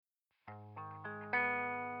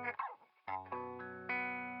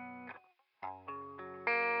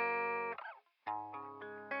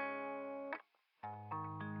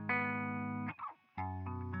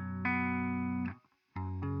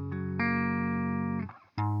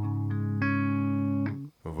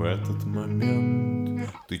В этот момент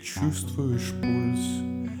ты чувствуешь пульс.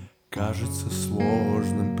 Кажется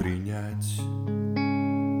сложным принять,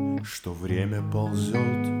 что время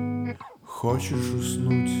ползет. Хочешь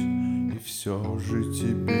уснуть, и все же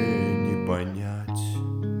тебе не понять,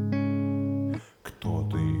 кто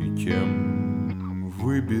ты и кем.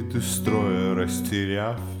 Выбит из строя,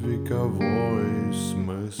 растеряв вековой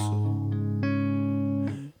смысл.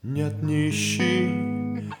 Нет, не ищи,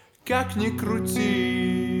 как ни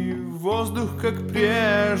крути, воздух, как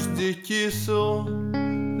прежде, кисел.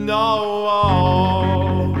 Но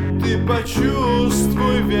ты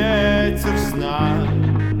почувствуй ветер сна,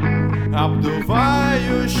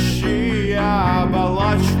 обдувающий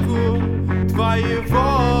оболочку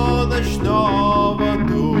твоего ночного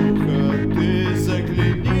духа. Ты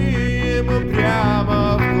загляни ему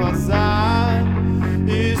прямо в глаза,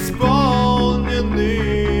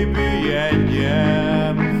 исполненный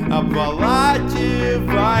биением.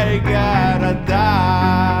 Обволакивай города.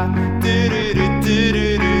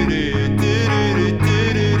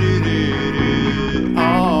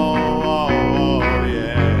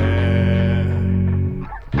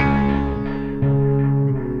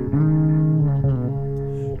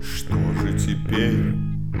 Теперь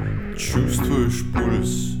чувствуешь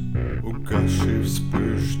пульс, угасшие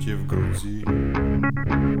вспышки в груди.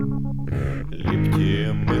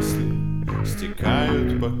 Липкие мысли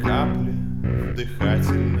стекают по капле в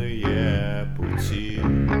дыхательные пути.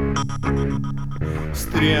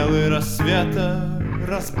 Стрелы рассвета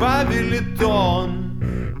разбавили тон,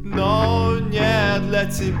 но не для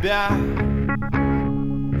тебя.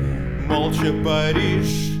 Молча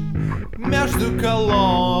Париж между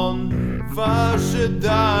колонн в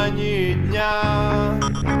ожидании дня.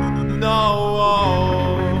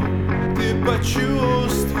 Но ты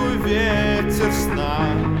почувствуй ветер сна,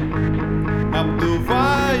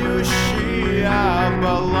 обдувающий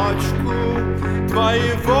оболочку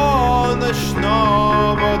твоего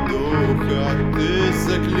ночного духа. Ты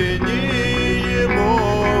загляни